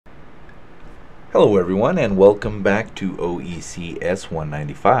Hello everyone, and welcome back to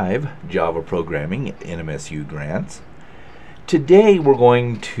OECS195 Java Programming NMSU Grants. Today we're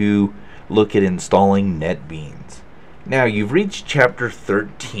going to look at installing Netbeans. Now you've reached chapter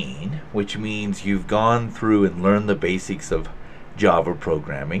 13, which means you've gone through and learned the basics of Java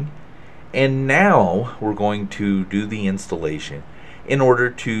programming, and now we're going to do the installation in order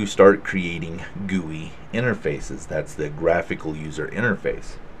to start creating GUI interfaces. That's the graphical user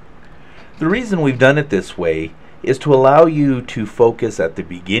interface. The reason we've done it this way is to allow you to focus at the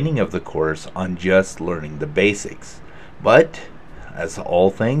beginning of the course on just learning the basics. But, as all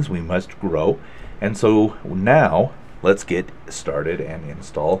things, we must grow. And so now, let's get started and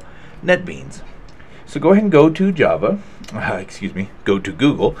install Netbeans. So go ahead and go to go to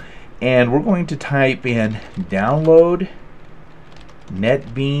Google, and we're going to type in download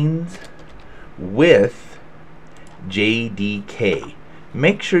Netbeans with JDK.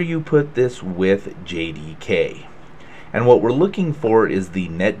 Make sure you put this with JDK. And what we're looking for is the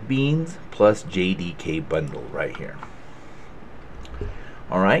Netbeans plus JDK bundle right here.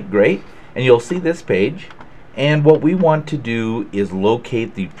 Alright, great. And you'll see this page. And what we want to do is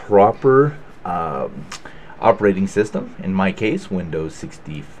locate the proper operating system. In my case, Windows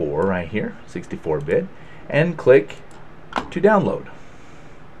 64 right here, 64-bit. And click to download.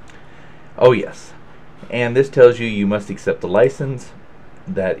 Oh yes. And this tells you you must accept the license.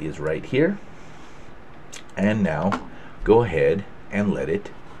 That is right here. And now go ahead and let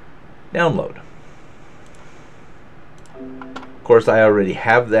it download. Of course, I already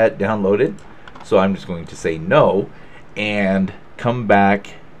have that downloaded, so I'm just going to say no and come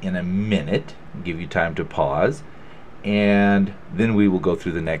back in a minute, give you time to pause, and then we will go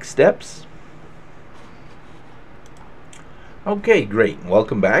through the next steps. Okay, great.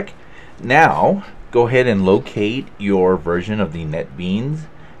 Welcome back. Now go ahead and locate your version of the Netbeans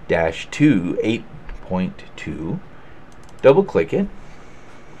 -2 8.2. Double click it.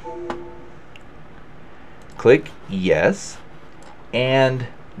 Click yes. And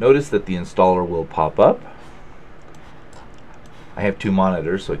notice that the installer will pop up. I have two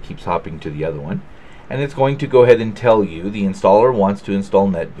monitors, so it keeps hopping to the other one. And it's going to go ahead and tell you the installer wants to install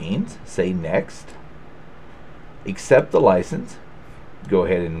Netbeans. Say next. Accept the license. Go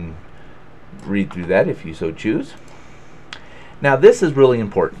ahead and read through that if you so choose. Now this is really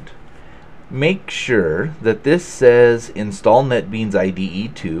important. Make sure that this says install Netbeans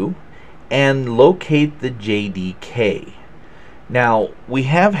IDE 2 and locate the JDK. Now we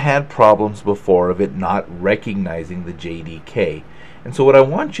have had problems before of it not recognizing the JDK, and so what I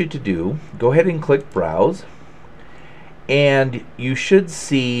want you to do, go ahead and click browse, and you should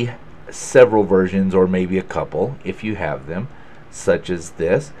see several versions, or maybe a couple if you have them, such as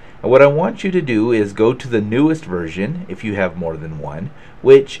this. And what I want you to do is go to the newest version if you have more than one,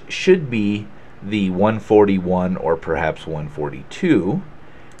 which should be the 141 or perhaps 142.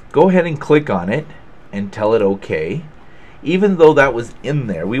 Go ahead and click on it and tell it OK. Even though that was in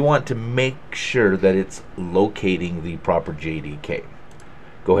there, we want to make sure that it's locating the proper JDK.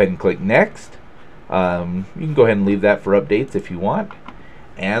 Go ahead and click next. You can go ahead and leave that for updates if you want,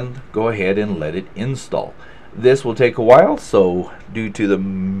 and go ahead and let it install. This will take a while, so due to the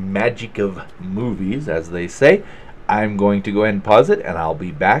magic of movies, as they say, I'm going to go ahead and pause it, and I'll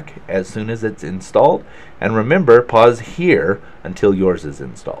be back as soon as it's installed. And remember, pause here until yours is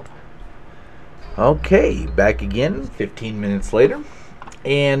installed. Okay, back again 15 minutes later,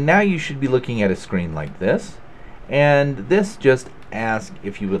 and now you should be looking at a screen like this, and this just asks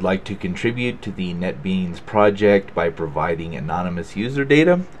if you would like to contribute to the Netbeans project by providing anonymous user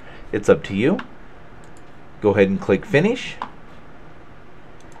data. It's up to you. Go ahead and click finish,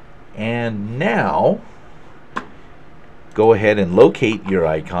 and now go ahead and locate your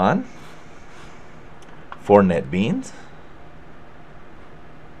icon for Netbeans.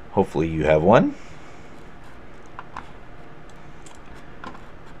 Hopefully you have one,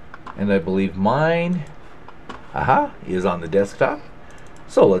 and I believe mine is on the desktop.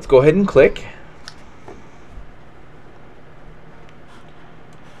 So let's go ahead and click.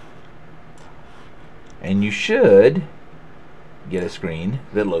 And you should get a screen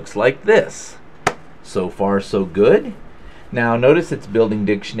that looks like this. So far so good. Now notice it's building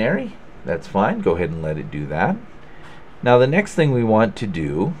dictionary. That's fine. Go ahead and let it do that. Now the next thing we want to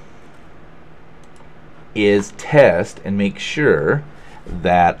do is test and make sure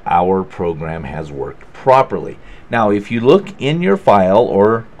that our program has worked properly. Now if you look in your file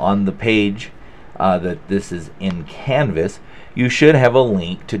or on the page that this is in Canvas, you should have a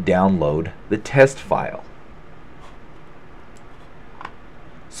link to download the test file.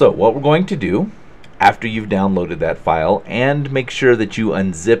 So what we're going to do, after you've downloaded that file, and make sure that you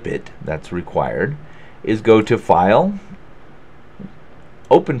unzip it, that's required, is go to File,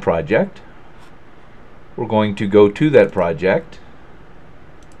 Open Project. We're going to go to that project,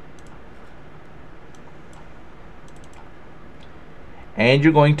 and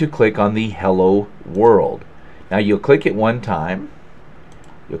you're going to click on the Hello World. Now you'll click it one time,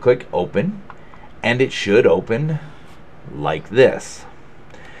 you'll click Open, and it should open like this.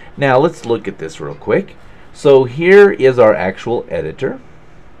 Now let's look at this real quick. So here is our actual editor.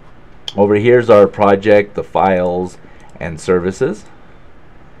 Over here's our project, the files and services.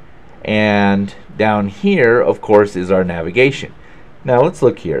 And down here, of course, is our navigation. Now let's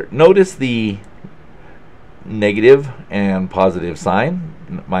look here. Notice the negative and positive sign,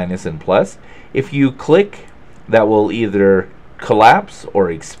 minus and plus. If you click, that will either collapse or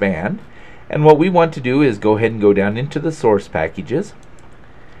expand. And what we want to do is go ahead and go down into the source packages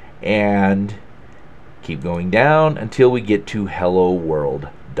and keep going down until we get to hello world.java.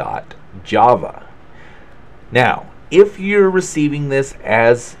 Now, if you're receiving this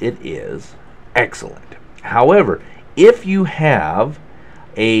as it is, excellent. However, if you have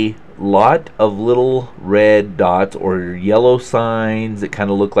a lot of little red dots or yellow signs that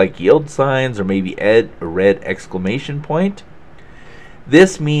kind of look like yield signs, or maybe a red exclamation point,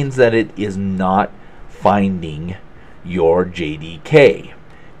 this means that it is not finding your JDK.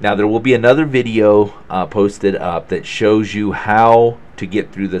 Now there will be another video posted up that shows you how to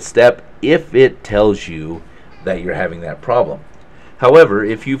get through the step if it tells you that you're having that problem. However,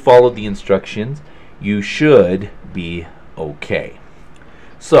 if you followed the instructions, you should be okay.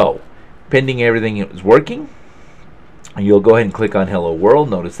 So, pending everything is working, you'll go ahead and click on Hello World.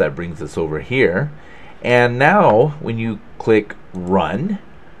 Notice that brings us over here. And now, when you click Run,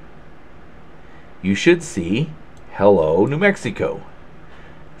 you should see Hello New Mexico,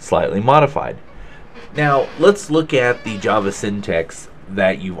 slightly modified. Now, let's look at the Java syntax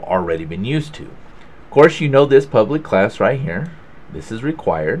that you've already been used to. Of course, you know this public class right here. This is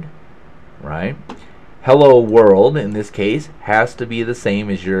required, right? Hello World, in this case, has to be the same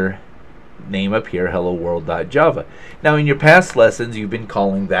as your name up here, hello world.java. Now, in your past lessons, you've been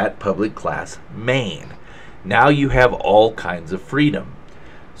calling that public class main. Now you have all kinds of freedom.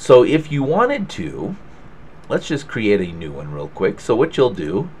 So if you wanted to, let's just create a new one real quick. So what you'll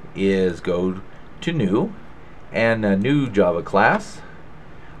do is go to New, and a new Java class.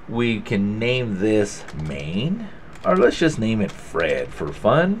 We can name this main, or let's just name it Fred for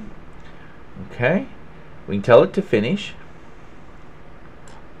fun. Okay, we can tell it to finish.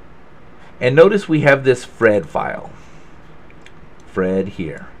 And notice we have this Fred file. Fred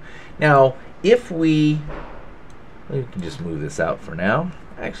here. Now, if we can just move this out for now.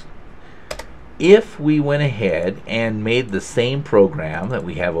 Actually, if we went ahead and made the same program that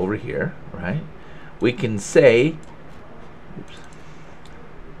we have over here, right, we can say, oops,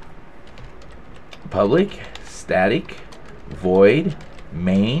 public static void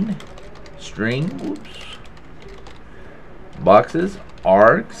main string, oops, boxes,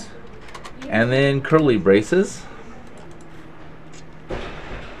 args, and then curly braces.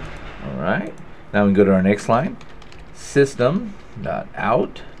 All right, now we can go to our next line.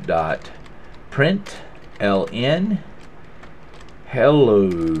 System.out.println hello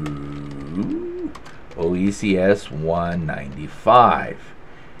OECS195.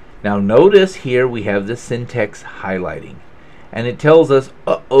 Now notice here we have the syntax highlighting, and it tells us,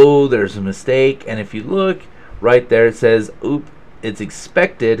 uh-oh, there's a mistake. And if you look right there, it says, oop, it's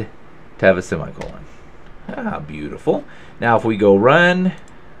expected to have a semicolon. Ah, beautiful. Now if we go run,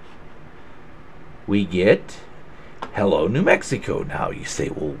 we get hello New Mexico. Now you say,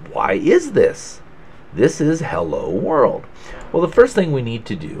 well, why is this? This is hello world. Well, the first thing we need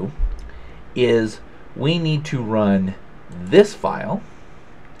to do is we need to run this file,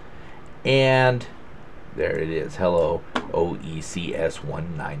 and there it is, hello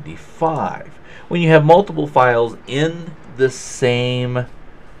OECS195. When you have multiple files in the same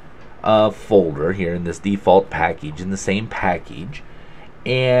folder here, in this default package, in the same package,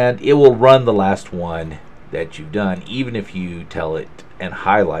 and it will run the last one that you've done, even if you tell it and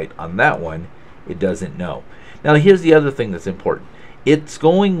highlight on that one, it doesn't know. Now here's the other thing that's important. It's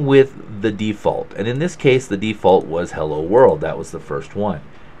going with the default, and in this case the default was hello world. That was the first one.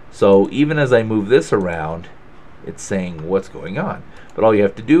 So even as I move this around, it's saying what's going on. But all you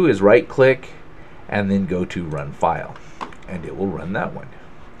have to do is right click and then go to run file, and it will run that one.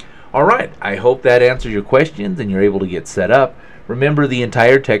 Alright, I hope that answers your questions and you're able to get set up. Remember, the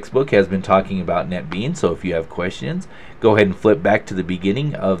entire textbook has been talking about Netbeans, so if you have questions, go ahead and flip back to the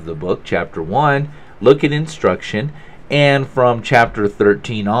beginning of the book, chapter 1, look at instruction, And from chapter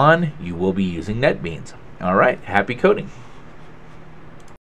 13 on, you will be using Netbeans. All right, happy coding.